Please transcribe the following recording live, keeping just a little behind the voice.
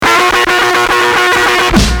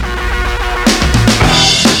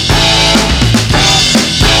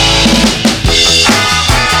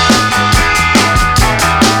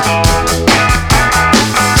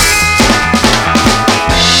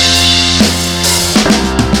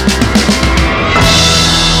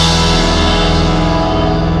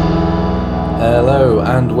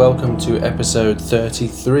welcome to episode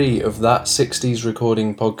 33 of That 60s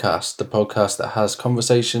Recording Podcast, the podcast that has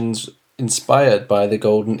conversations inspired by the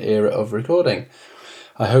golden era of recording.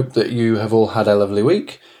 I hope that you have all had a lovely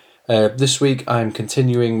week. This week I'm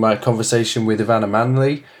continuing my conversation with Ivana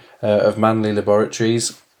Manley of Manley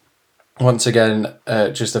Laboratories. Once again,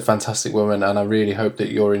 just a fantastic woman, and I really hope that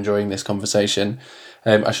you're enjoying this conversation.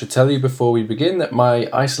 I should tell you before we begin that my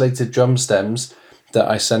isolated drum stems that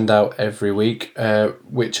I send out every week,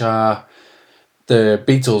 which are the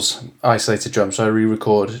Beatles isolated drums. So I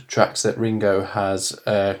re-record tracks that Ringo has,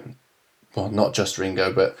 well, not just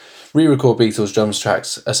Ringo, but re-record Beatles drums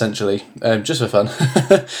tracks, essentially, just for fun.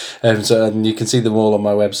 And you can see them all on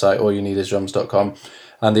my website, allyouneedisdrums.com.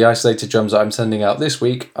 And the isolated drums that I'm sending out this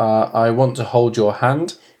week are I Want to Hold Your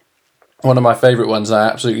Hand. One of my favourite ones, I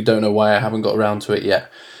absolutely don't know why I haven't got around to it yet.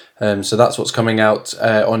 So that's what's coming out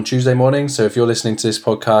on Tuesday morning. So if you're listening to this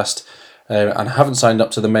podcast and haven't signed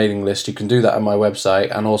up to the mailing list, you can do that on my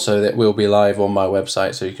website. And also it will be live on my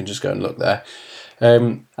website, so you can just go and look there.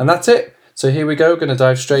 And that's it. So here we go. Going to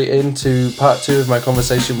dive straight into part 2 of my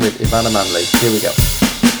conversation with Ivana Manley. Here we go.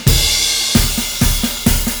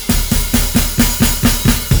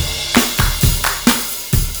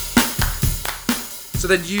 So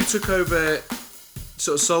then you took over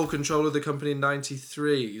sort of sole control of the company in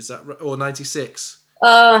 93, is that right? Or 96?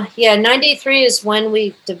 93 is when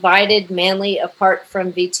we divided Manley apart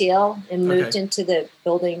from VTL and moved into the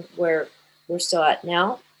building where we're still at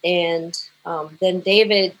now. And then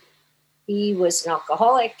David, he was an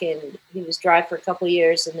alcoholic and he was dry for a couple of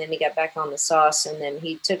years, and then he got back on the sauce, and then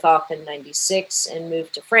he took off in 96 and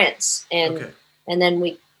moved to France. And then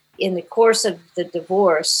we, in the course of the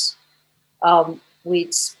divorce,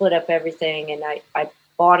 we'd split up everything, and I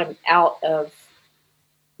bought him out of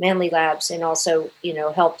Manley Labs and also,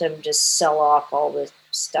 helped him just sell off all the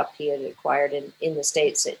stuff he had acquired in the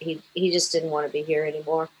States. He just didn't want to be here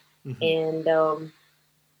anymore. Mm-hmm. And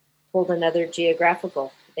pulled another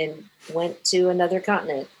geographical and went to another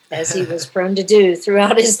continent, as he was prone to do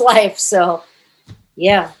throughout his life. So,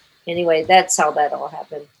 yeah. Anyway, that's how that all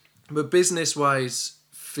happened. But business-wise,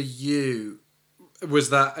 for you,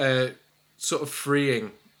 was that sort of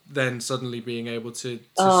freeing, then suddenly being able to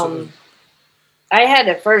sort of... I had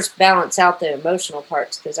to first balance out the emotional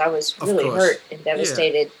parts because I was really hurt and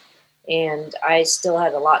devastated. Yeah. And I still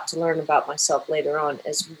had a lot to learn about myself later on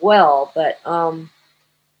as well. But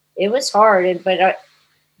it was hard. But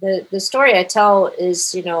the story I tell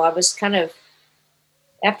is, I was kind of,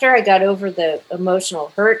 after I got over the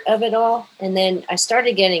emotional hurt of it all, and then I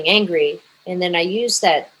started getting angry, and then I used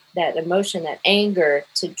that emotion, that anger,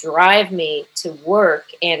 to drive me to work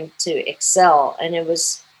and to excel. And it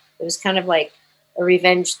was kind of like a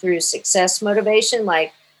revenge through success motivation.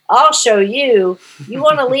 Like, I'll show you, you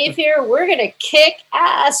want to leave here? We're going to kick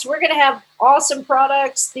ass. We're going to have awesome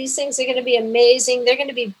products. These things are going to be amazing. They're going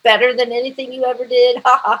to be better than anything you ever did.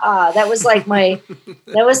 Ha ha ha. That was like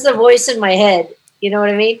that was the voice in my head. You know what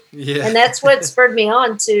I mean? Yeah. And that's what spurred me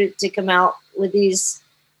on to come out with these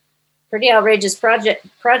pretty outrageous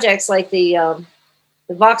projects like the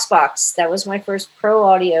VoxBox. That was my first pro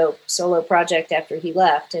audio solo project after he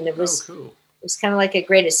left, and it was cool. It was kind of like a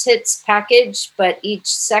greatest hits package, but each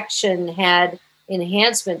section had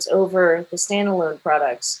enhancements over the standalone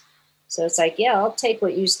products. So it's like, yeah, I'll take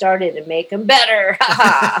what you started and make them better.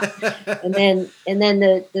 and then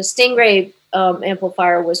the Stingray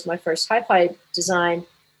amplifier was my first hi-fi design,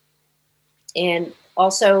 and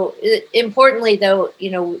also, importantly, though,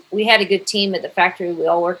 we had a good team at the factory. We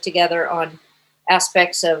all worked together on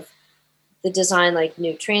aspects of the design, like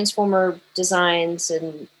new transformer designs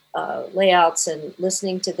and layouts, and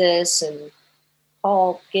listening to this. And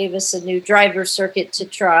Paul gave us a new driver circuit to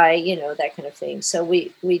try, that kind of thing. So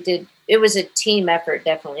we did. It was a team effort,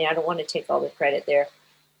 definitely. I don't want to take all the credit there.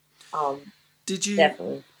 Did you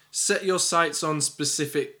definitely set your sights on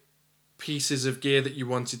specific pieces of gear that you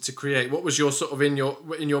wanted to create? What was your sort of in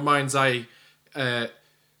your mind's eye?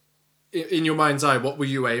 In your mind's eye, what were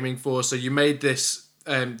you aiming for? So you made this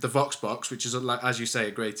the VoxBox, which is, like, as you say,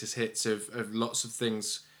 a greatest hits of lots of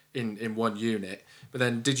things in one unit. But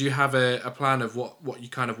then, did you have a plan of what you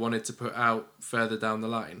kind of wanted to put out further down the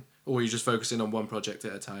line, or were you just focusing on one project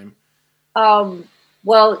at a time?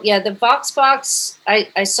 Well, yeah, the VoxBox,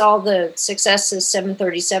 I saw the successes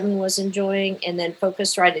 737 was enjoying, and then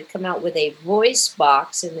Focusrite had come out with a voice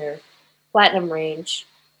box in their platinum range.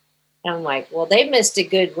 And I'm like, well, they missed a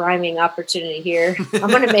good rhyming opportunity here. I'm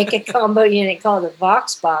going to make a combo unit called the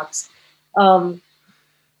VoxBox. And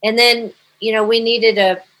then, we needed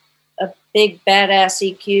a big badass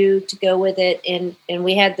EQ to go with it, and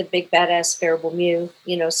we had the big badass Variable Mu,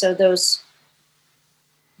 so those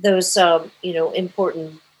those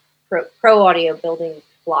important pro audio building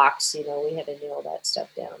blocks. We had to nail that stuff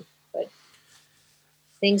down, but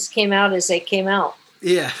things came out as they came out.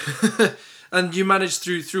 Yeah. And you managed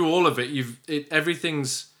through all of it.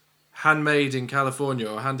 Everything's handmade in California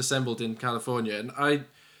or hand assembled in California, and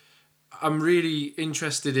I'm really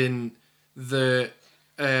interested in the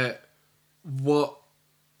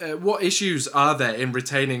what issues are there in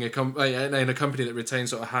retaining in a company that retains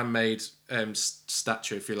sort of handmade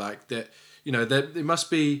stature, if you like. That there must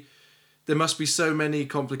be so many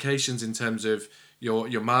complications in terms of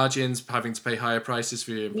your margins, having to pay higher prices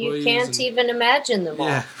for your employees. You can't even imagine them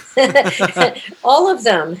all. All of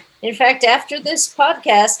them. In fact, after this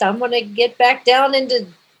podcast, I'm going to get back down into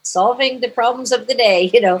solving the problems of the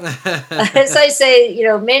day. As I say,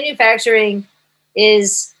 manufacturing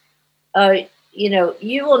is,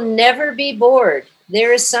 you will never be bored.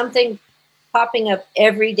 There is something popping up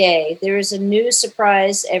every day. There is a new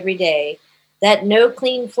surprise every day. That no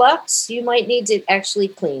clean flux, you might need to actually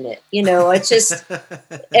clean it. It's just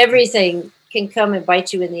everything can come and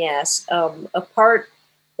bite you in the ass. A part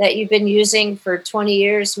that you've been using for 20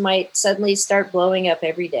 years might suddenly start blowing up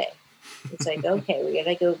every day. It's like, okay, we got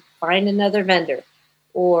to go find another vendor.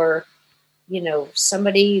 Or,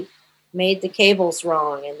 somebody made the cables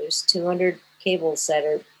wrong and there's 200 cables that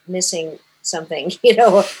are missing something,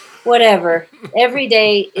 whatever. Every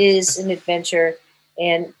day is an adventure.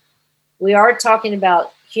 And we are talking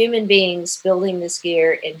about human beings building this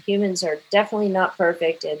gear, and humans are definitely not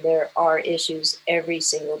perfect, and there are issues every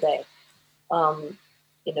single day.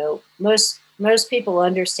 Most people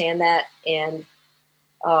understand that, and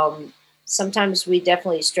sometimes we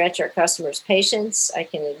definitely stretch our customers' patience. I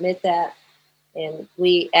can admit that, and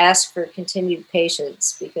we ask for continued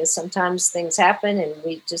patience because sometimes things happen, and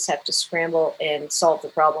we just have to scramble and solve the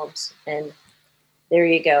problems. And there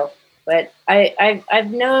you go. But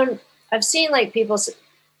I've seen like people,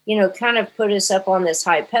 kind of put us up on this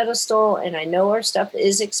high pedestal, and I know our stuff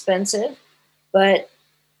is expensive, but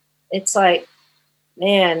it's like,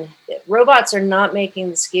 man, robots are not making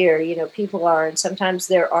this gear. People are, and sometimes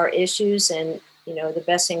there are issues, and the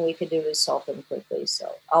best thing we could do is solve them quickly.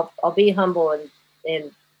 So I'll be humble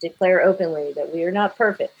and declare openly that we are not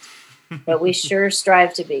perfect, but we sure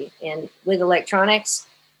strive to be. And with electronics,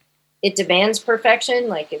 it demands perfection.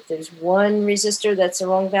 Like if there's one resistor that's the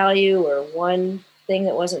wrong value or one thing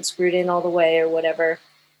that wasn't screwed in all the way or whatever,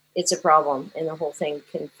 it's a problem. And the whole thing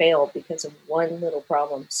can fail because of one little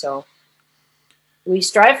problem. So we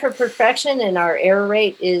strive for perfection, and our error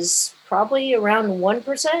rate is probably around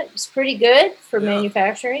 1%. It's pretty good for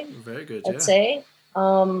manufacturing. Very good, I'd say.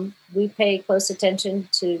 We pay close attention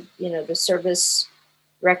to, the service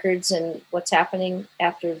records and what's happening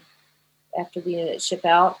after the units ship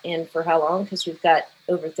out and for how long, because we've got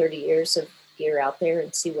over 30 years of gear out there,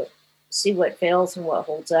 and see what fails and what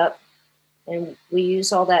holds up. And we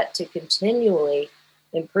use all that to continually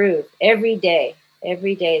improve every day.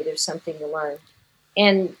 Every day there's something to learn.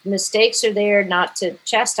 And mistakes are there not to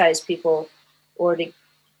chastise people or to,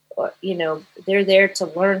 they're there to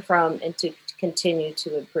learn from and to continue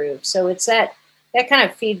to improve. So it's that kind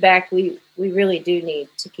of feedback we really do need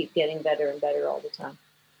to keep getting better and better all the time.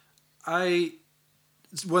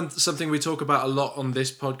 Something we talk about a lot on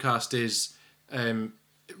this podcast is,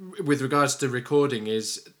 with regards to recording,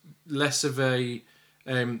 is less of a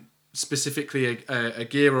specifically a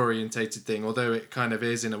gear orientated thing, although it kind of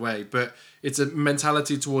is in a way, but it's a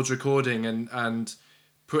mentality towards recording and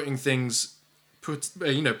putting things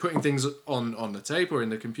on the tape or in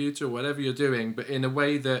the computer or whatever you're doing, but in a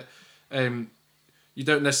way that you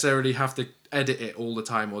don't necessarily have to edit it all the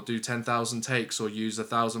time or do 10,000 takes or use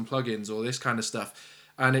 1,000 plugins or this kind of stuff.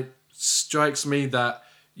 And it strikes me that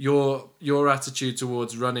your attitude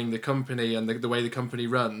towards running the company and the way the company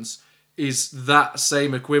runs is that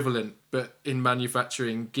same equivalent, but in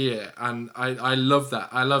manufacturing gear. And I love that.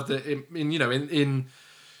 I love that in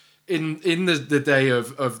the day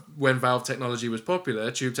of when valve technology was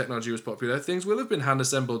popular, tube technology was popular, things will have been hand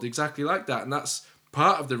assembled exactly like that. And that's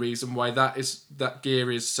part of the reason why that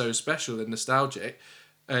gear is so special and nostalgic.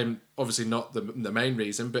 Obviously not the main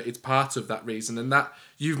reason, but it's part of that reason, and that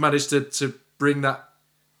you've managed to bring that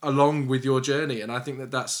along with your journey. And I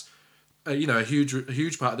think that's a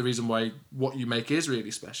huge part of the reason why what you make is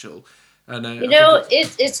really special. And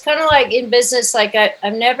it's kind of like in business. Like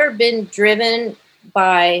I've never been driven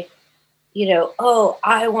by,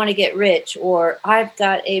 I want to get rich, or I've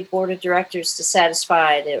got a board of directors to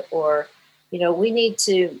satisfy, or we need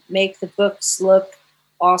to make the books look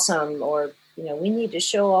awesome, or we need to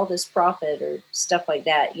show all this profit or stuff like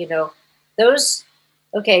that. Those,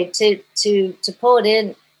 okay, to pull it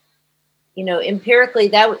in, empirically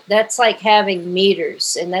that's like having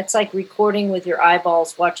meters, and that's like recording with your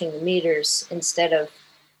eyeballs, watching the meters instead of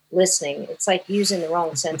listening. It's like using the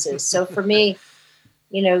wrong senses. So for me,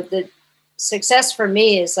 the success for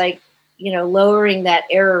me is like, lowering that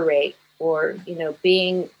error rate, or,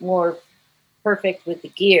 being more perfect with the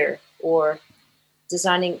gear, or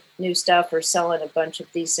designing new stuff, or selling a bunch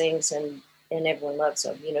of these things, and everyone loves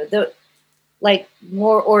them. Like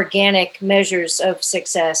more organic measures of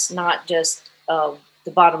success, not just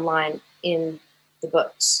the bottom line in the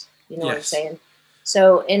books. You know what I'm saying?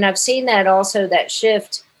 So, and I've seen that also, that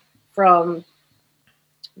shift from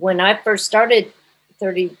when I first started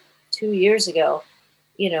 32 years ago.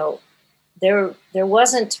 There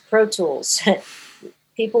wasn't Pro Tools.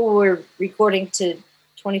 People were recording to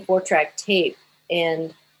 24-track tape,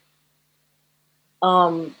 and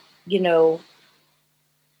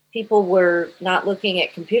people were not looking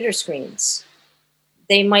at computer screens.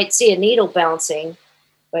 They might see a needle bouncing,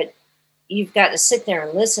 but you've got to sit there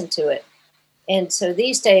and listen to it. And so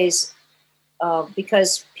these days,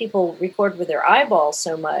 because people record with their eyeballs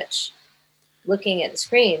so much, looking at the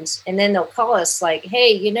screens, and then they'll call us like,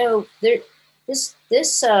 hey,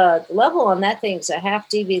 this level on that thing's a half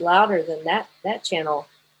dB louder than that channel.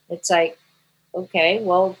 It's like, okay,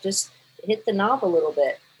 well, just hit the knob a little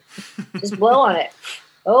bit. Just blow on it.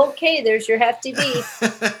 Okay, there's your half dB.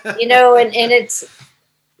 And it's,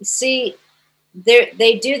 see,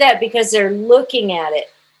 they do that because they're looking at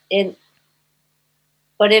it.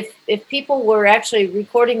 But if people were actually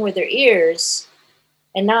recording with their ears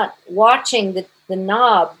and not watching the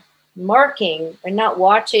knob marking, or not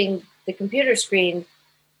watching the computer screen,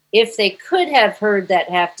 if they could have heard that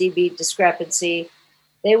half dB discrepancy,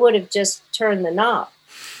 they would have just turned the knob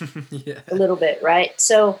a little bit, right?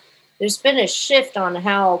 So there's been a shift on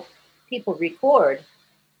how people record.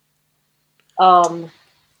 I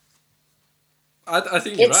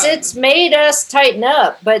think it's made us tighten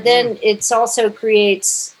up, but then it's also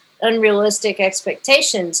creates unrealistic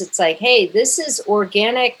expectations. It's like, hey, this is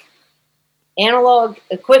organic analog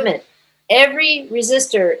equipment. Every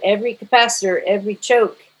resistor, every capacitor, every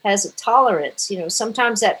choke has a tolerance.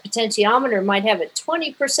 Sometimes that potentiometer might have a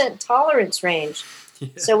 20% tolerance range. Yeah.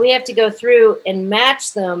 So we have to go through and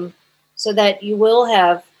match them so that you will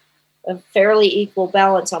have a fairly equal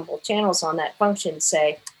balance on both channels on that function,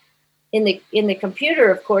 say. In the computer,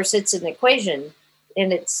 of course, it's an equation,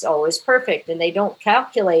 and it's always perfect, and they don't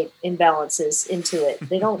calculate imbalances into it.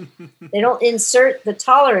 They don't insert the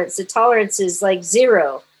tolerance. The tolerance is like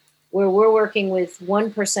 0, where we're working with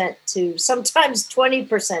 1% to sometimes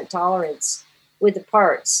 20% tolerance with the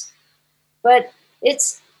parts. But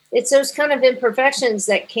it's those kind of imperfections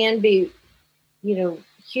that can be,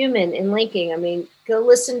 human in linking. I mean, go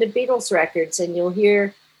listen to Beatles records, and you'll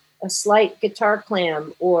hear a slight guitar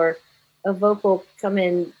clam, or a vocal come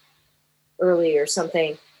in early or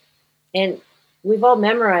something. And we've all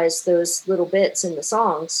memorized those little bits in the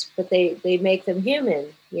songs, but they make them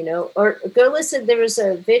human, Or go listen. There was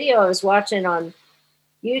a video I was watching on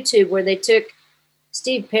YouTube where they took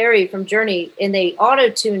Steve Perry from Journey and they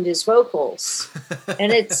auto-tuned his vocals.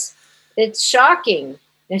 And it's shocking.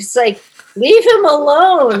 It's like, leave him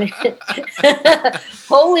alone.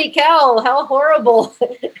 Holy cow, how horrible.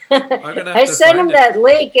 I sent him that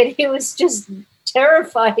link, and he was just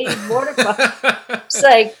terrified, mortified. It's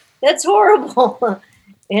like, that's horrible.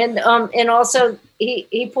 And also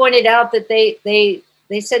he pointed out that they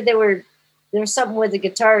said there was something with the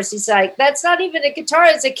guitars. He's like, that's not even a guitar,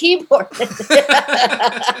 it's a keyboard.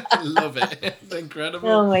 Love it. It's incredible.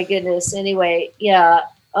 Oh my goodness. Anyway, yeah.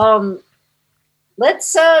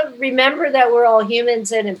 Let's remember that we're all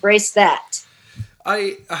humans and embrace that.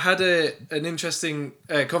 I had an interesting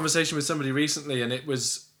conversation with somebody recently, and it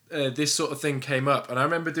was this sort of thing came up. And I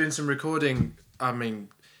remember doing some recording,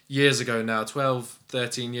 years ago now, 12,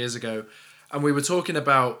 13 years ago. And we were talking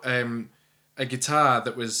about a guitar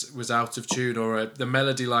that was out of tune, or the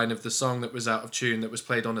melody line of the song that was out of tune, that was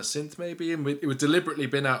played on a synth maybe, and it would deliberately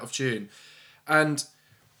been out of tune. And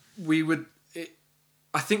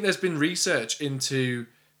I think there's been research into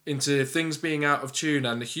things being out of tune,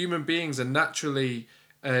 and the human beings are naturally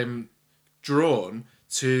drawn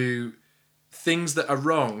to things that are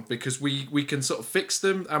wrong because we can sort of fix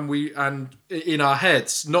them, and in our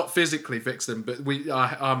heads, not physically fix them, but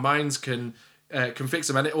our minds can fix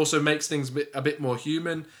them, and it also makes things a bit more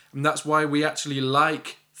human, and that's why we actually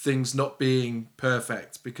like things not being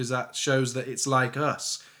perfect, because that shows that it's like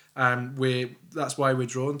us. And that's why we're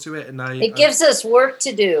drawn to it. And it gives us work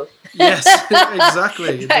to do. Yes,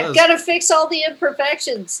 exactly. Got to fix all the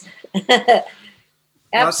imperfections.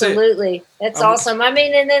 Absolutely. That's awesome. I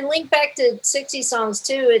mean, and then link back to 60 songs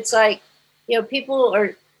too. It's like, people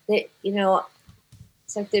are that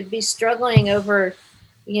it's like they'd be struggling over,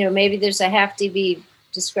 maybe there's a half dB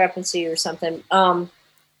discrepancy or something.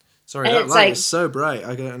 Sorry, And that it's light like, is so bright.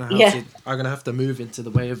 I'm gonna have yeah, to. I'm gonna have to move into the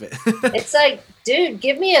way of it. it's like, dude,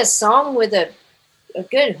 give me a song with a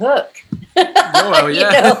good hook. Oh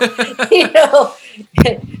yeah. you know,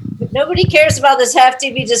 nobody cares about this half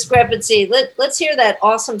dB discrepancy. Let's hear that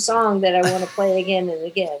awesome song that I want to play again and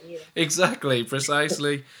again. Exactly,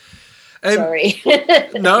 precisely. Sorry.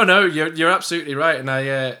 No, you're absolutely right, and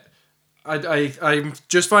I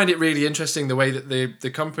just find it really interesting the way that the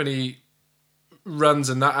company runs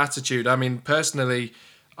and that attitude. I mean, personally,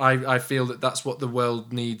 I feel that that's what the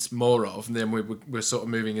world needs more of, and then we're sort of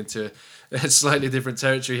moving into a slightly different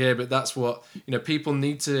territory here. But that's what people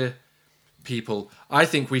need to. I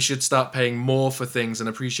think we should start paying more for things and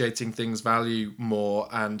appreciating things' value more,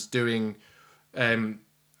 and doing,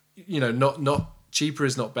 not cheaper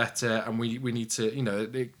is not better, and we need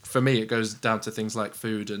to, for me it goes down to things like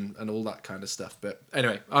food and all that kind of stuff. But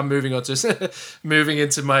anyway, I'm moving on to moving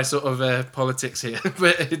into my sort of politics here,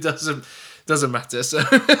 but it doesn't matter. So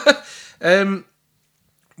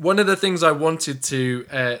one of the things I wanted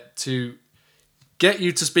to get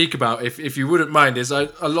you to speak about, if you wouldn't mind, is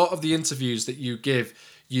a lot of the interviews that you give,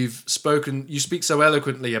 you speak so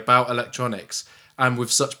eloquently about electronics and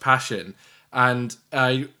with such passion. And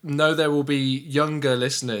I know there will be younger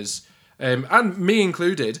listeners, and me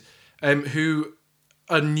included, who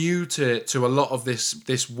are new to a lot of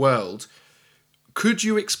this world. Could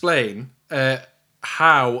you explain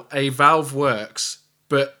how a valve works?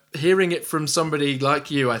 But hearing it from somebody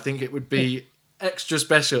like you, I think it would be extra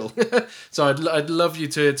special. So I'd love you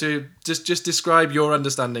to just describe your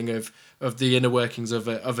understanding of the inner workings of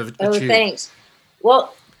a tube. Thanks.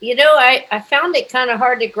 Well, I found it kind of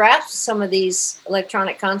hard to grasp some of these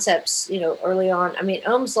electronic concepts, early on. I mean,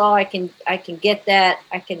 Ohm's law, I can get that.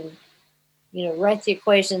 I can, write the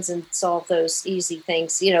equations and solve those easy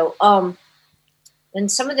things, and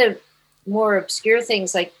some of the more obscure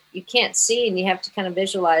things, like you can't see and you have to kind of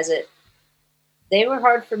visualize it. They were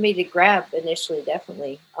hard for me to grab initially,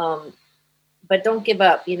 definitely. But don't give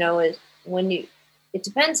up. It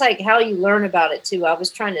depends like how you learn about it too. I was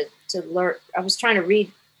trying to learn. I was trying to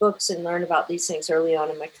read books and learn about these things early on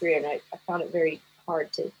in my career, and I found it very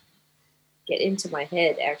hard to get into my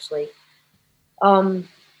head. Actually,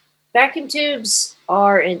 vacuum tubes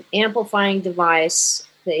are an amplifying device.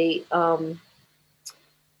 The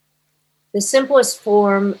simplest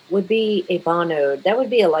form would be a bonode. That would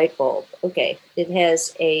be a light bulb. Okay, it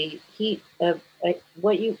has a heat of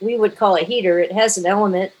we would call a heater. It has an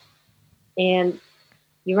element, and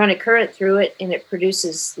you run a current through it, and it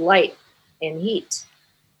produces light and heat.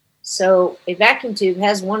 So a vacuum tube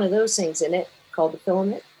has one of those things in it called the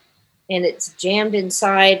filament, and it's jammed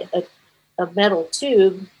inside a metal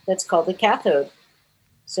tube that's called the cathode.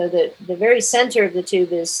 So the very center of the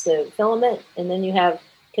tube is the filament, and then you have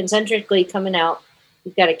concentrically coming out,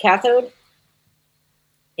 you've got a cathode,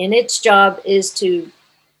 and its job is to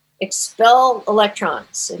expel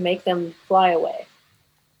electrons and make them fly away.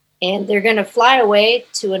 And they're going to fly away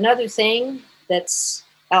to another thing that's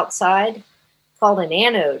outside called an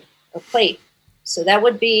anode, a plate. So that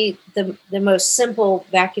would be the most simple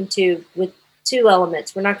vacuum tube with two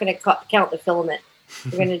elements. We're not going to count the filament.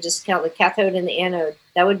 We're going to just count the cathode and the anode.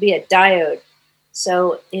 That would be a diode.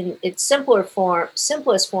 So in its simplest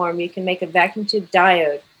form, you can make a vacuum tube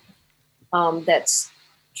diode that's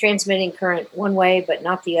transmitting current one way but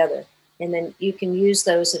not the other. And then you can use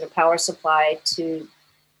those in a power supply to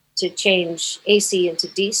change AC into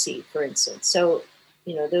DC, for instance. So,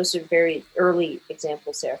 those are very early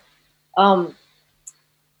examples there.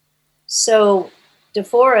 So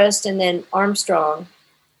DeForest and then Armstrong,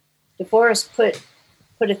 DeForest put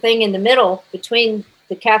a thing in the middle between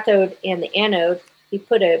the cathode and the anode. He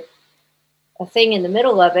put a thing in the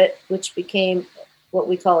middle of it, which became what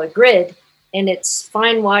we call a grid, and it's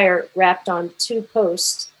fine wire wrapped on two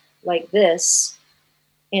posts like this.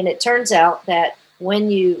 And it turns out that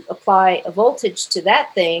when you apply a voltage to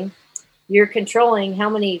that thing, you're controlling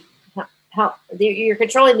you're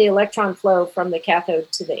controlling the electron flow from the cathode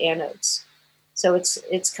to the anodes. So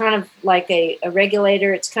it's kind of like a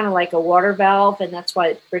regulator. It's kind of like a water valve, and that's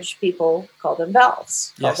why British people call them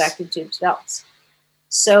valves, called vacuum tubes valves.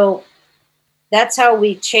 So that's how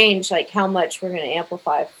we change like how much we're going to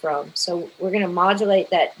amplify from. So we're going to modulate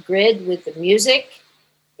that grid with the music,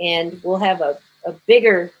 and we'll have a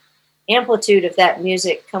bigger amplitude of that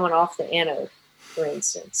music coming off the anode, for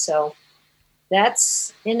instance. So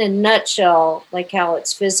that's in a nutshell like how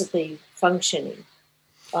it's physically functioning.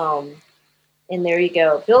 And there you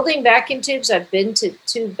go. Building vacuum tubes. I've been to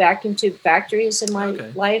 2 vacuum tube factories in my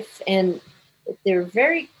life, and they're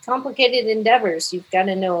very complicated endeavors. You've got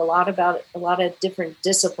to know a lot about a lot of different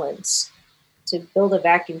disciplines to build a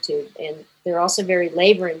vacuum tube, and they're also very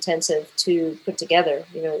labor intensive to put together.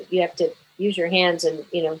 You have to use your hands and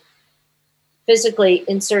physically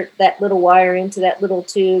insert that little wire into that little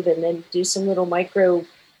tube, and then do some little micro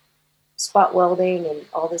spot welding and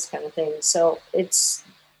all this kind of thing. So it's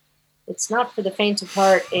not for the faint of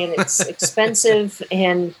heart, and it's expensive,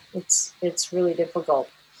 and it's really difficult.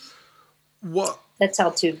 That's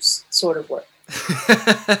how tubes sort of work.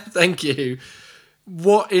 Thank you.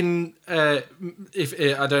 What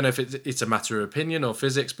if I don't know if it's a matter of opinion or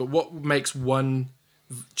physics, but what makes one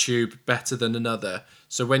tube better than another?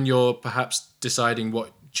 So when you're perhaps deciding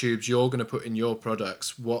what tubes you're going to put in your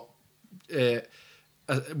products, what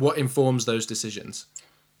informs those decisions?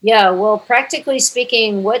 Yeah, well, practically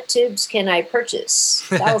speaking, what tubes can I purchase?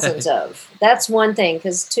 Thousands of. That's one thing,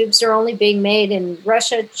 because tubes are only being made in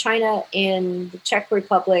Russia, China, and the Czech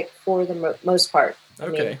Republic for the most part. I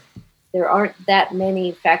mean, there aren't that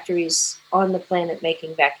many factories on the planet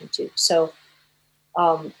making vacuum tubes. So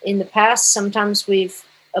in the past, sometimes we've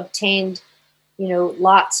obtained,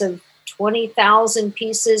 lots of 20,000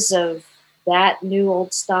 pieces of that new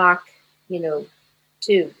old stock,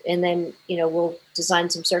 tube. And then, we'll design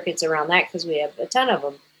some circuits around that because we have a ton of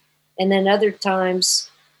them. And then other times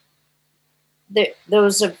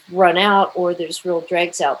those have run out, or there's real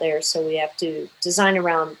dregs out there. So we have to design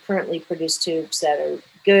around currently produced tubes that are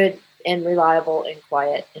good and reliable and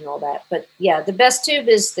quiet and all that. But yeah, the best tube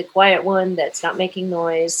is the quiet one that's not making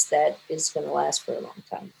noise, that is going to last for a long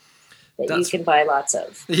time, that you can buy lots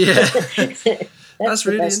of. Yeah. That's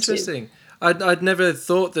really interesting. I'd never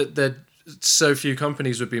thought that so few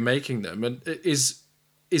companies would be making them. And is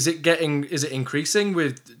it increasing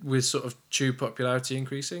with sort of tube popularity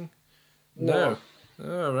increasing? No.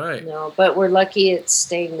 Oh, right. No, but we're lucky it's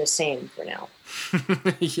staying the same for now.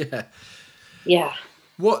 Yeah. Yeah.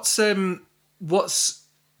 What's sort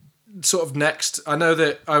of next? I know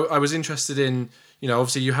that I was interested in,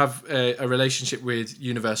 obviously you have a relationship with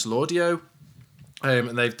Universal Audio,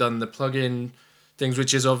 and they've done the plug-in things,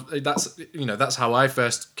 which is that's how I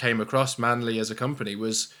first came across Manley as a company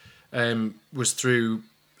was through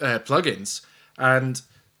plugins, and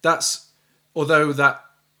although that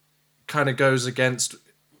kind of goes against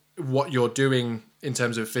what you're doing in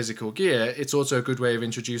terms of physical gear, it's also a good way of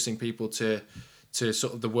introducing people to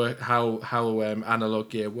sort of the work, how analog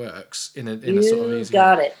gear works in a sort of easy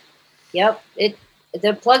got way. It. Yep.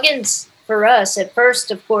 The plugins for us at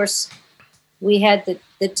first, of course, we had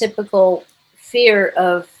the typical fear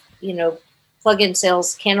of plug-in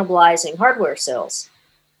sales cannibalizing hardware sales,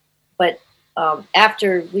 but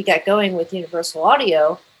after we got going with Universal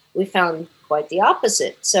Audio, we found quite the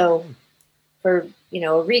opposite. So for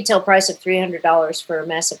a retail price of $300 for a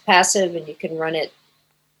massive passive, and you can run it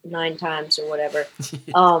 9 times or whatever,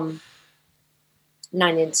 9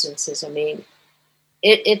 instances. I mean,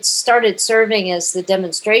 it started serving as the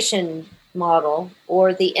demonstration model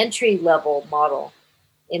or the entry level model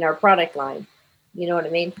in our product line. You know what I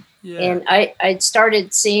mean? Yeah. And I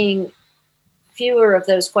started seeing fewer of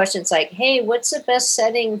those questions like, hey, what's the best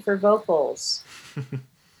setting for vocals?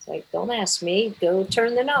 It's like, don't ask me, go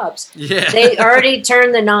turn the knobs. Yeah. They already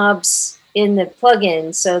turned the knobs in the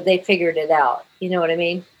plugin, so they figured it out. You know what I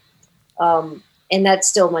mean? And that's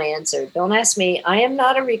still my answer. Don't ask me. I am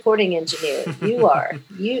not a recording engineer. You are.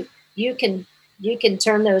 You can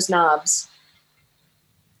turn those knobs.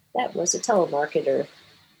 That was a telemarketer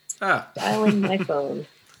dialing my phone.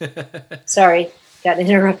 Sorry, got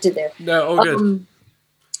interrupted there. No, all good.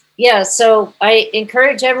 Yeah, so I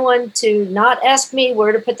encourage everyone to not ask me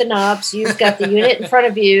where to put the knobs. You've got the unit in front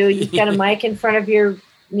of you. You've got a mic in front of your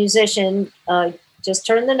musician. Just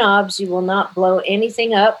turn the knobs. You will not blow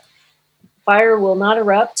anything up. Fire will not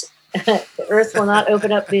erupt. The earth will not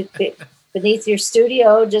open up beneath your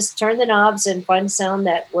studio. Just turn the knobs and find a sound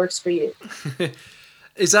that works for you.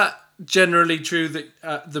 Is that generally true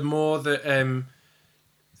that the more that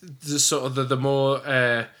the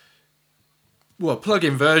more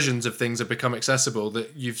plug-in versions of things have become accessible,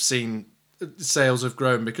 that you've seen sales have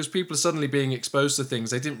grown because people are suddenly being exposed to things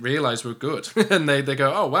they didn't realize were good, and they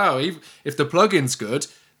go, oh wow, if the plug-in's good,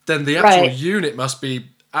 then the actual unit must be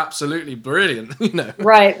absolutely brilliant.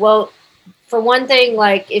 Right. Well, for one thing,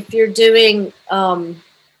 like if you're doing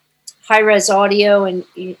high-res audio and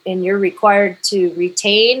you're required to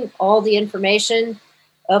retain all the information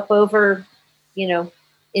up over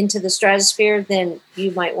into the stratosphere, then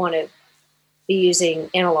you might want to be using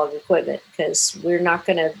analog equipment, because we're not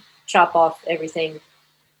going to chop off everything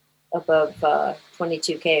above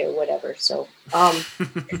 22K or whatever. So,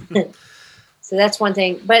 so that's one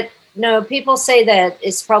thing. But no, people say that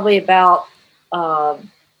it's probably about 10%,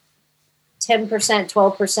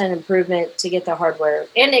 12% improvement to get the hardware.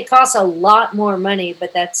 And it costs a lot more money,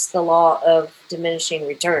 but that's the law of diminishing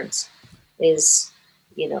returns is,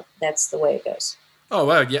 that's the way it goes. Oh,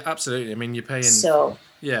 well, yeah, absolutely. I mean, you're paying. So,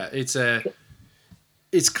 yeah,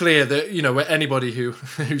 it's clear that anybody who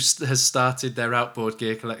has started their outboard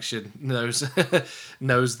gear collection knows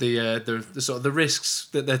knows the sort of the risks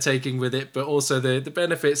that they're taking with it, but also the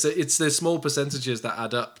benefits. It's the small percentages that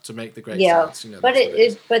add up to make the great sounds. But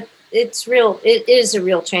it's real. It is a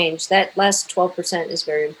real change. That last 12% is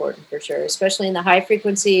very important for sure, especially in the high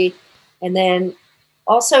frequency, and then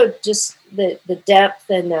also just the depth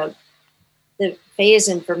and the phase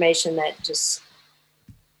information that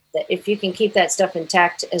if you can keep that stuff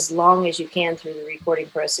intact as long as you can through the recording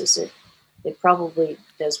process, it probably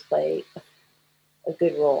does play a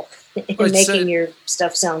good role in making your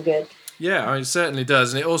stuff sound good. Yeah, it certainly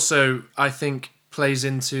does, and it also, I think, plays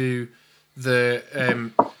into the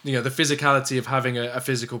the physicality of having a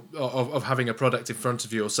physical of having a product in front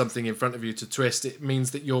of you or something in front of you to twist. It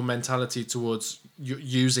means that your mentality towards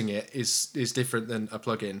using it is different than a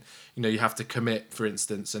plugin. You have to commit, for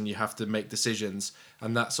instance, and you have to make decisions,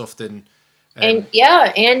 and that's often and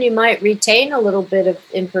you might retain a little bit of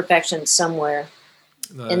imperfection somewhere,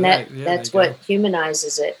 and that's what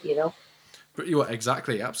humanizes it. But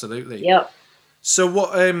exactly, absolutely. Yep.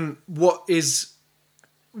 So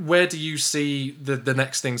where do you see the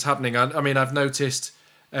next things happening? I mean, I've noticed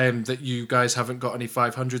that you guys haven't got any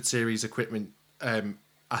 500 series equipment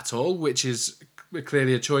at all, which is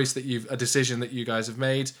clearly a decision that you guys have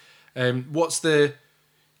made. What's the,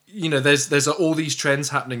 there's all these trends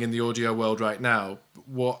happening in the audio world right now.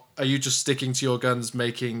 What are you just sticking to your guns,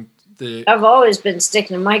 making the? I've always been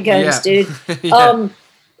sticking to my guns, dude.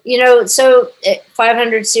 Yeah. So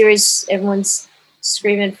 500 series, everyone's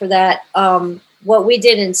screaming for that. What we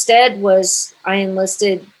did instead was I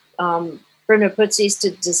enlisted Bruno Putzis to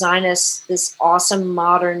design us this awesome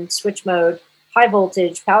modern switch mode high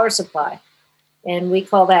voltage power supply, and we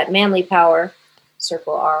call that Manly Power,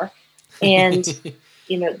 circle R. And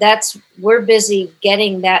we're busy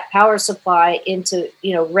getting that power supply into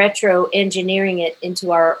retro engineering it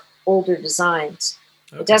into our older designs.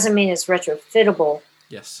 Okay. It doesn't mean it's retrofittable.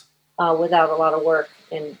 Yes. Without a lot of work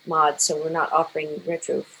and mods, so we're not offering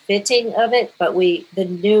retrofitting of it, but the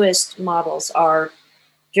newest models are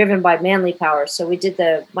driven by Manly Power. So we did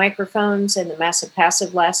the microphones and the Massive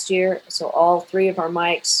Passive last year, so all three of our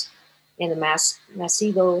mics and the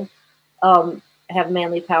Massivo have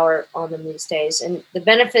Manly Power on them these days. And the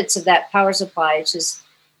benefits of that power supply is just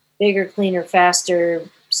bigger, cleaner, faster,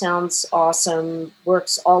 sounds awesome,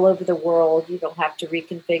 works all over the world. You don't have to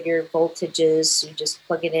reconfigure voltages. You just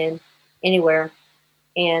plug it in anywhere.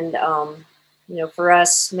 And, for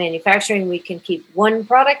us manufacturing, we can keep one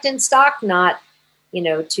product in stock, not,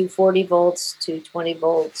 240 volts, 220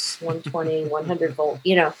 volts, 120, 100 volt,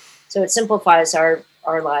 so it simplifies our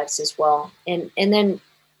lives as well. And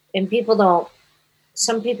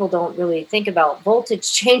some people don't really think about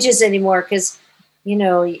voltage changes anymore because,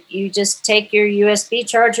 you just take your USB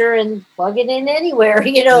charger and plug it in anywhere,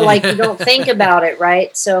 you don't think about it,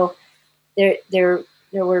 right? So there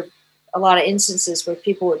were a lot of instances where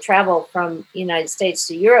people would travel from the United States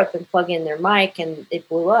to Europe and plug in their mic and it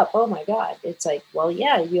blew up. Oh my God. It's like, well,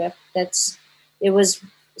 yeah, it was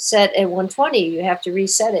set at 120. You have to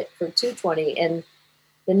reset it for 220. And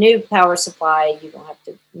the new power supply, you don't have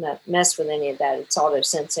to mess with any of that. It's auto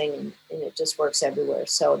sensing and it just works everywhere.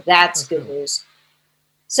 So that's good news.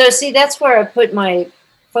 So see, that's where I put my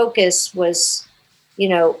focus was,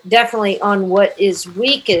 definitely on what is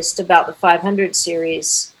weakest about the 500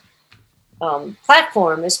 series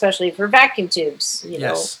platform, especially for vacuum tubes.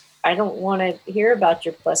 Yes. I don't want to hear about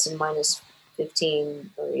your plus and minus 15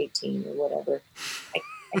 or 18 or whatever.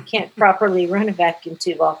 I can't properly run a vacuum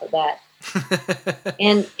tube off of that.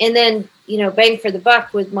 and then, bang for the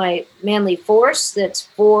buck with my Manly Force, that's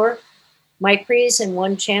 4 micros and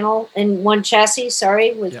one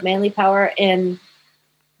chassis, with Manly Power, and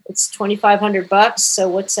it's $2,500. So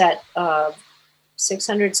what's that?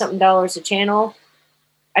 $600 something a channel.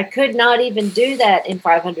 I could not even do that in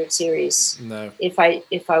 500 series. No. If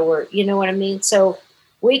I were, you know what I mean? So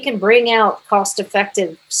we can bring out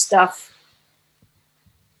cost-effective stuff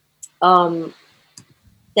that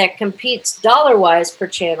competes dollar-wise per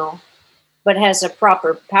channel, but has a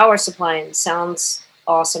proper power supply and sounds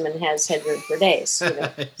awesome and has headroom for days.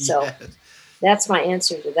 So that's my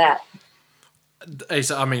answer to that.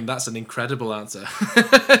 I mean, that's an incredible answer.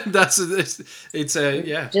 It's a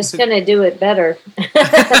yeah. Just gonna do it better,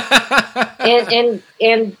 and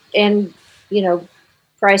you know,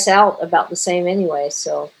 price out about the same anyway.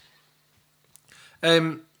 So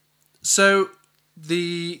So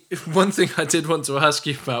the one thing I did want to ask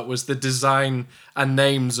you about was the design and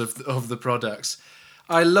names of the products.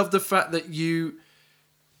 I love the fact that you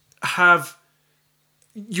have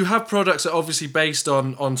products that are obviously based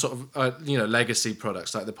on sort of legacy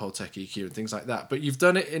products like the Pultec EQ and things like that, but you've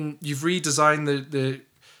redesigned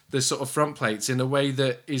the sort of front plates in a way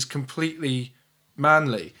that is completely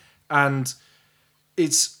manly, and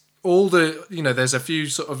it's all there's a few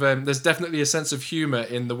sort of there's definitely a sense of humor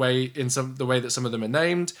in the way that some of them are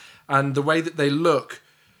named and the way that they look.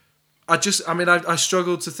 I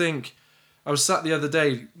struggled to think. I was sat the other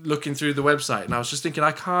day looking through the website and I was just thinking,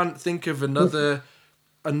 I can't think of another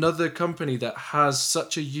company that has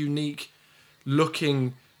such a unique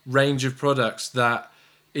looking range of products that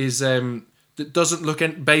is that doesn't look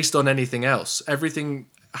based on anything else. Everything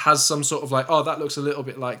has some sort of like, oh, that looks a little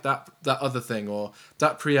bit like that other thing, or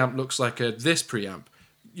that preamp looks like this preamp.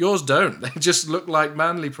 Yours don't. They just look like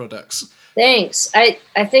manly products. Thanks. I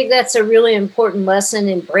think that's a really important lesson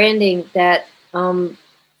in branding that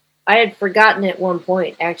I had forgotten at one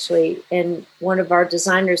point, actually, and one of our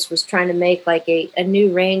designers was trying to make like a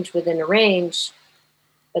new range within a range,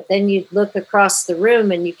 but then you look across the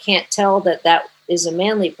room and you can't tell that is a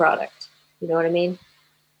manly product. You know what I mean?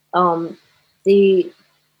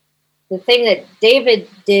 The thing that David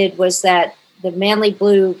did was that the manly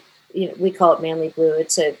blue, we call it manly blue.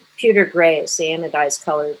 It's a pewter gray. It's the anodized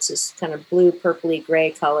color. It's this kind of blue, purpley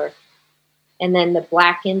gray color. And then the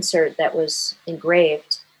black insert that was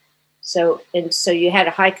engraved. So you had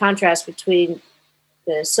a high contrast between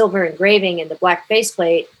the silver engraving and the black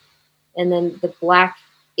faceplate, and then the black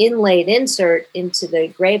inlaid insert into the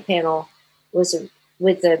gray panel was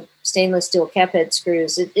with the stainless steel cap head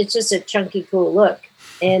screws. It's just a chunky, cool look.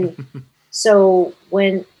 And so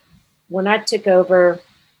when I took over,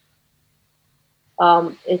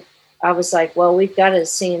 I was like, well, we've got a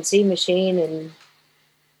CNC machine and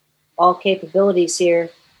all capabilities here.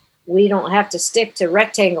 We don't have to stick to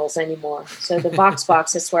rectangles anymore. So the box,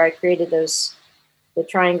 that's where I created the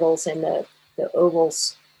triangles and the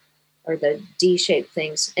ovals or the D-shaped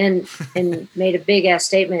things, and made a big ass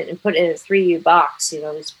statement and put it in a 3U box,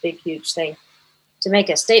 this big, huge thing to make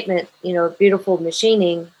a statement, beautiful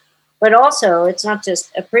machining. But also it's not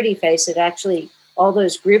just a pretty face. It actually, all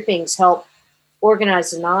those groupings help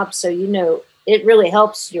organize the knobs. So, it really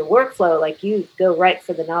helps your workflow. Like you go right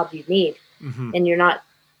for the knob you need, and you're not,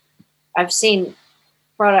 I've seen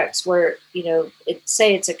products where,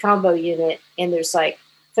 say it's a combo unit and there's like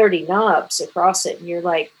 30 knobs across it and you're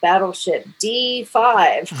like Battleship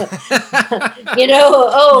D5,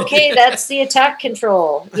 okay, that's the attack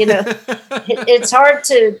control. It's hard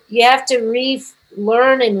you have to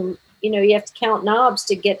relearn and, you have to count knobs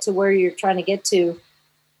to get to where you're trying to get to.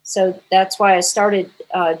 So that's why I started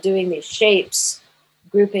doing these shapes,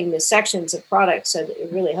 grouping the sections of products so that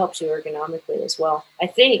it really helps you ergonomically as well. I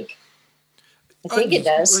think it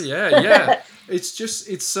does. Well, yeah.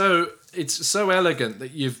 It's so elegant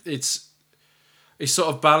that it's sort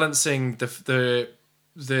of balancing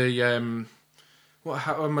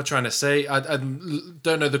how am I trying to say? I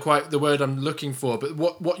don't know the word I'm looking for, but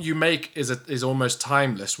what you make is almost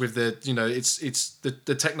timeless. With it's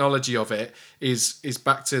the technology of it is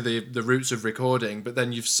back to the roots of recording, but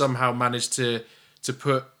then you've somehow managed to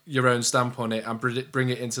put your own stamp on it and bring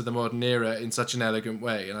it into the modern era in such an elegant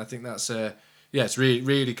way, and I think that's it's really,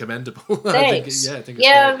 really commendable. Thanks. I think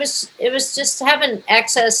it was just having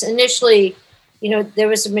access initially. There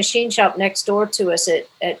was a machine shop next door to us at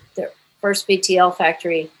the first VTL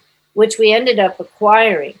factory, which we ended up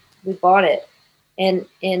acquiring. We bought it, and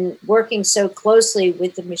working so closely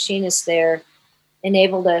with the machinists there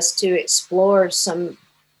enabled us to explore some,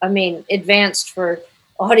 advanced for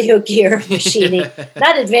audio gear machining.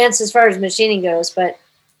 Not advanced as far as machining goes, but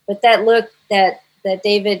that look that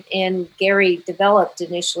David and Gary developed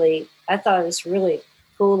initially, I thought it was really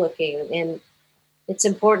cool looking. And it's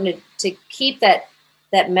important to keep that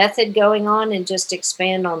method going on and just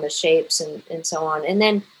expand on the shapes and so on. And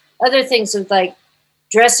then other things with like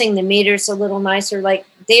dressing the meters a little nicer. Like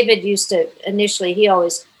David used to initially, he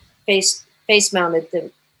always face mounted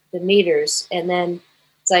the meters. And then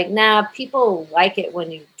it's like, nah, people like it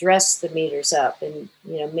when you dress the meters up and,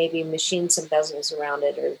 maybe machine some bezels around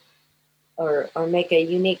it or make a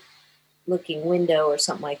unique looking window or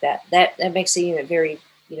something like that. That makes the unit very,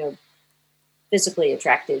 physically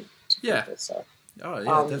attractive to people. So, oh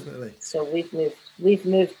yeah, definitely. So we've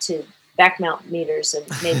moved back mount meters and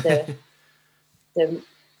made the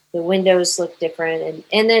windows look different.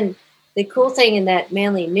 And then the cool thing in that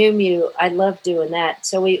Manley NuMu, I love doing that.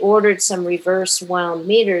 So we ordered some reverse wound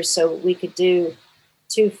meters so we could do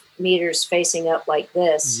 2 meters facing up like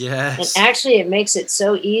this. Yes. And actually it makes it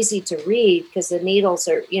so easy to read because the needles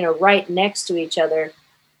are, right next to each other,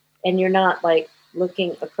 and you're not like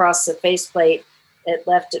looking across the faceplate at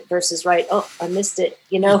left versus right. Oh, I missed it,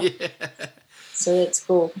 Yeah. So it's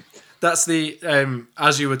cool. That's the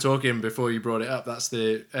as you were talking before you brought it up, that's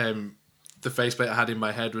the faceplate I had in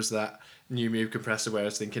my head was that NuMu compressor where I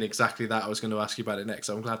was thinking exactly that. I was going to ask you about it next.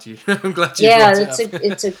 So I'm glad you brought it up.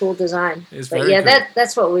 It's a cool design. It's but very yeah, cool.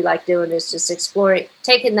 that's what we like doing, is just exploring,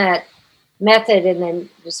 taking that method and then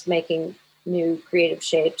just making new creative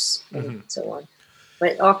shapes and so on.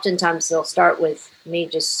 But oftentimes they'll start with me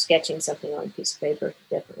just sketching something on a piece of paper.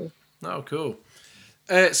 Definitely. Oh, cool.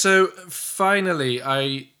 So finally,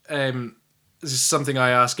 this is something I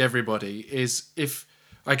ask everybody, is if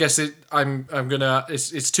I guess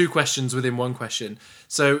it's 2 questions within 1 question.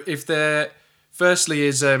 So if there firstly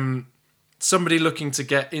is somebody looking to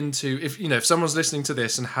get into, if someone's listening to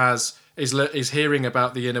this and is hearing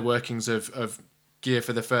about the inner workings of gear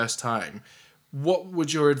for the first time, what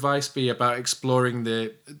would your advice be about exploring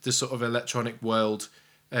the sort of electronic world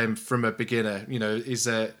from a beginner?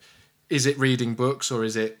 Is it reading books, or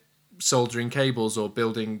is it soldering cables, or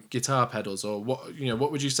building guitar pedals, or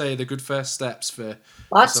what would you say are the good first steps for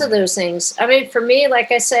lots of those things? I mean, for me,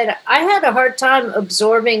 like I said, I had a hard time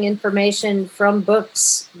absorbing information from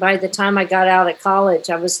books by the time I got out of college.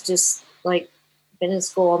 I was just like been in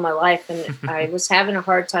school all my life, and I was having a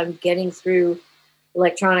hard time getting through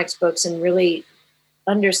electronics books and really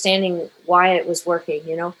understanding why it was working,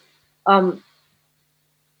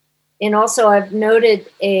 and also I've noted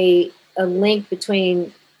a link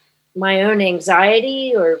between my own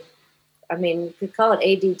anxiety, or you could call it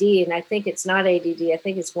ADD, and I think it's not ADD. I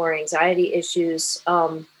think it's more anxiety issues,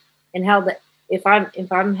 and how if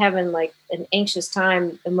I'm having like an anxious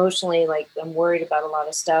time emotionally, like I'm worried about a lot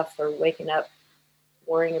of stuff or waking up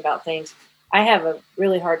worrying about things, I have a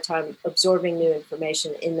really hard time absorbing new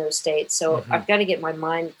information in those states. So I've got to get my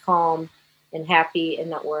mind calm and happy and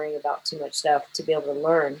not worrying about too much stuff to be able to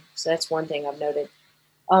learn. So that's one thing I've noted.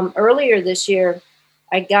 Earlier this year,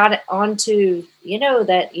 I got onto,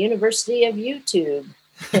 that University of YouTube.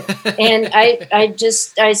 And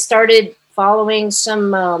I started following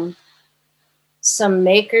some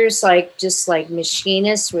makers, like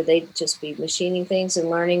machinists, where they'd just be machining things and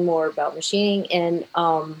learning more about machining. And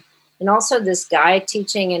also this guy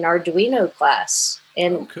teaching an Arduino class.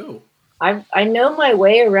 And cool. I know my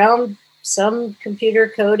way around some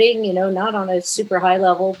computer coding, not on a super high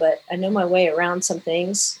level, but I know my way around some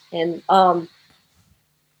things. And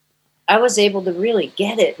I was able to really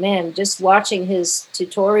get it, man, just watching his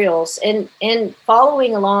tutorials and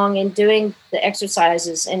following along and doing the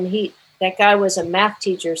exercises. And that guy was a math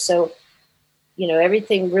teacher. So,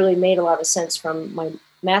 everything really made a lot of sense from my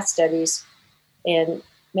math studies, and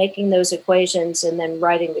making those equations and then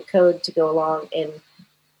writing the code to go along and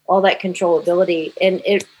all that controllability. And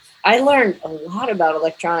I learned a lot about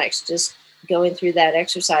electronics just going through that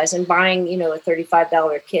exercise and buying, a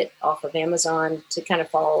 $35 kit off of Amazon to kind of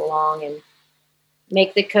follow along and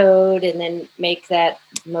make the code and then make that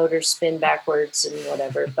motor spin backwards and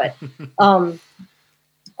whatever. But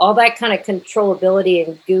all that kind of controllability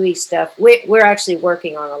and GUI stuff, we're actually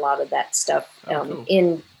working on a lot of that stuff cool.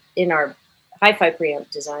 in our hi-fi preamp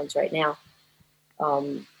designs right now,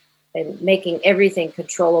 and making everything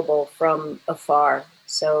controllable from afar.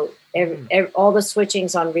 So all the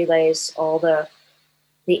switchings on relays, all the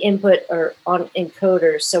input are on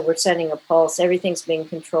encoders. So we're sending a pulse. Everything's being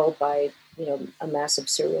controlled by a massive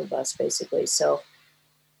serial bus, basically. So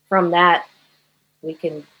from that, we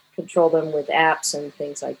can control them with apps and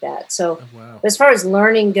things like that. So as far as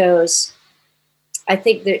learning goes, I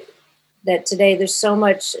think that today there's so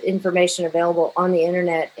much information available on the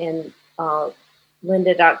internet, and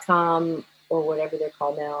lynda.com or whatever they're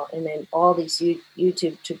called now, and then all these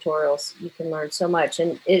YouTube tutorials. You can learn so much,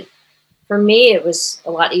 and for me it was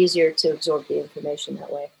a lot easier to absorb the information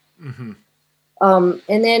that way. And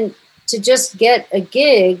then to just get a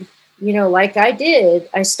gig, like I did,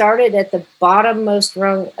 I started at the bottommost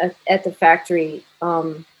rung at the factory,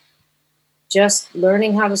 just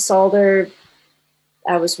learning how to solder.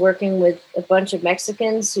 I was working with a bunch of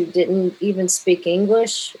Mexicans who didn't even speak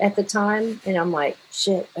English at the time. And I'm like,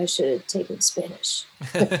 shit, I should have taken Spanish.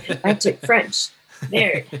 I took French.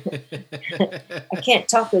 There. I can't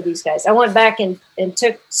talk with these guys. I went back and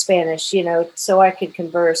took Spanish, so I could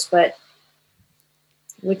converse. But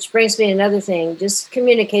which brings me to another thing. Just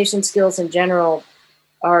communication skills in general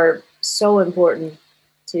are so important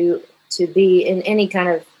to be in any kind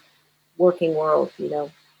of working world.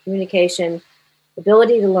 Communication,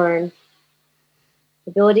 ability to learn,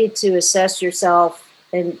 ability to assess yourself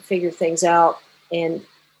and figure things out, and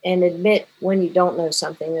admit when you don't know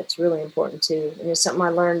something. That's really important too. And it's something I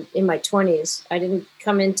learned in my 20s. I didn't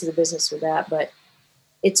come into the business with that, but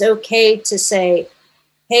it's okay to say,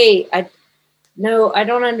 hey, I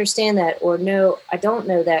don't understand that, or no, I don't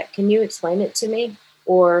know that. Can you explain it to me?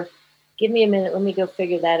 Or give me a minute, let me go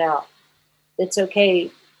figure that out. It's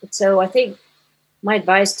okay. So I think my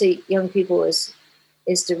advice to young people is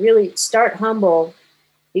to really start humble,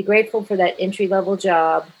 be grateful for that entry-level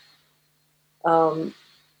job. I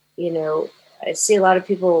see a lot of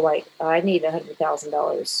people like, oh, I need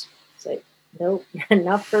 $100,000. It's like, nope,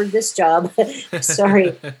 not for this job.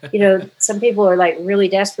 Sorry. Some people are like really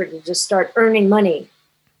desperate to just start earning money,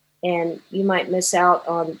 and you might miss out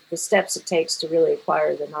on the steps it takes to really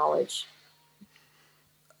acquire the knowledge.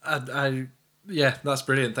 Yeah, that's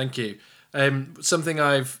brilliant. Thank you. Something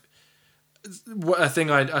I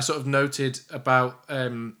sort of noted about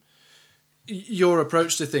your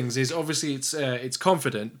approach to things is obviously it's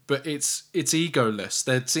confident, but it's egoless.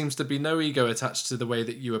 There seems to be no ego attached to the way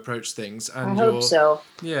that you approach things, and I hope so.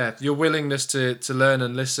 Yeah, your willingness to learn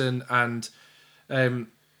and listen, and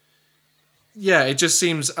it just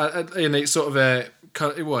seems and it's sort of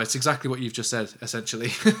it's exactly what you've just said essentially.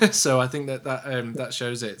 So I think that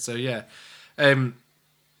shows it. So yeah.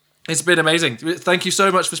 It's been amazing. Thank you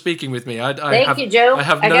so much for speaking with me. Thank you, Joe. I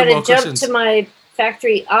have no more gotta questions. Jump to my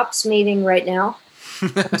factory ops meeting right now.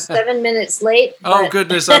 I'm 7 minutes late. Oh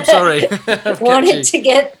goodness, I'm sorry. Wanted to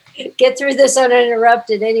get through this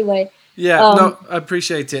uninterrupted anyway. Yeah, I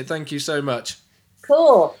appreciate it. Thank you so much.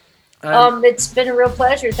 Cool. It's been a real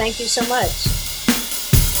pleasure. Thank you so much.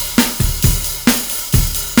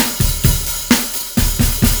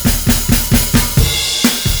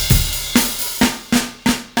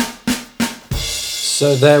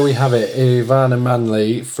 So there we have it, Ivana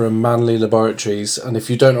Manley from Manley Laboratories. And if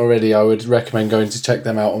you don't already, I would recommend going to check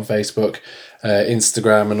them out on Facebook,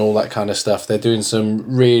 Instagram and all that kind of stuff. They're doing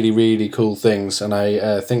some really, really cool things. And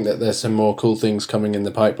I think that there's some more cool things coming in the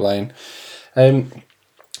pipeline.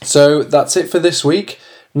 So that's it for this week.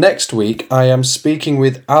 Next week, I am speaking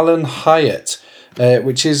with Alan Hyatt,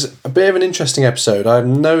 which is a bit of an interesting episode. I have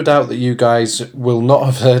no doubt that you guys will not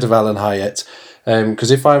have heard of Alan Hyatt. Because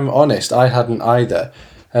if I'm honest, I hadn't either.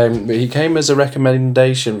 But he came as a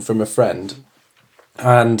recommendation from a friend,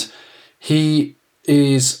 and he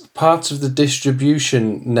is part of the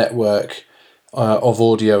distribution network of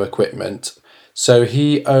audio equipment. So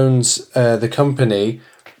he owns the company,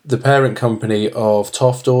 the parent company of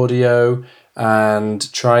Toft Audio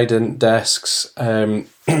and Trident Desks and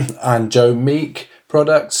Joe Meek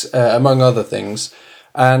products, among other things.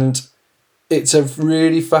 And it's a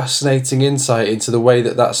really fascinating insight into the way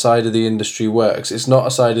that side of the industry works. It's not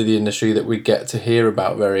a side of the industry that we get to hear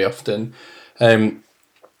about very often. And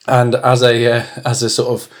as a sort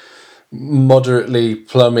of moderately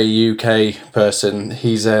plummy UK person,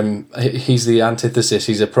 he's the antithesis.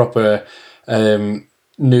 He's a proper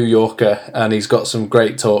New Yorker, and he's got some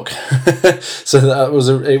great talk. So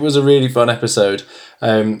it was a really fun episode,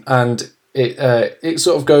 and it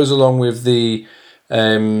sort of goes along with the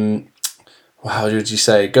how would you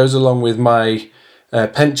say? It goes along with my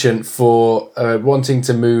penchant for wanting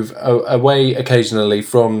to move away occasionally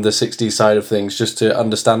from the 60s side of things, just to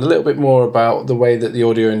understand a little bit more about the way that the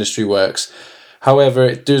audio industry works. However,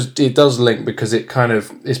 it does link because it kind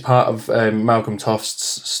of is part of Malcolm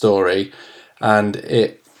Toft's story, and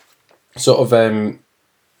it sort of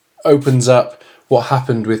opens up what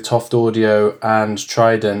happened with Toft Audio and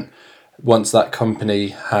Trident once that company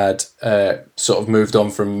had sort of moved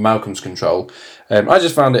on from Malcolm's control. I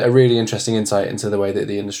just found it a really interesting insight into the way that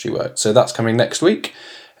the industry works. So that's coming next week.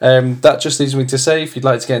 That just leaves me to say, if you'd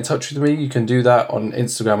like to get in touch with me, you can do that on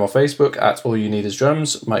Instagram or Facebook at All You Need Is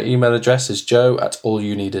Drums. My email address is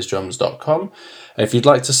joe@allyouneedisdrums.com. If you'd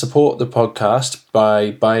like to support the podcast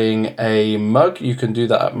by buying a mug, you can do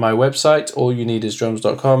that at my website,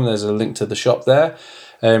 allyouneedisdrums.com. There's a link to the shop there.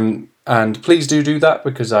 And please do that,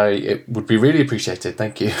 because it would be really appreciated.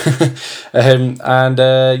 Thank you.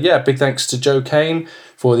 Big thanks to Joe Kane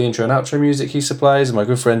for the intro and outro music he supplies, and my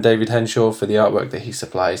good friend David Henshaw for the artwork that he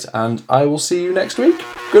supplies. And I will see you next week.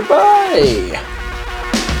 Goodbye.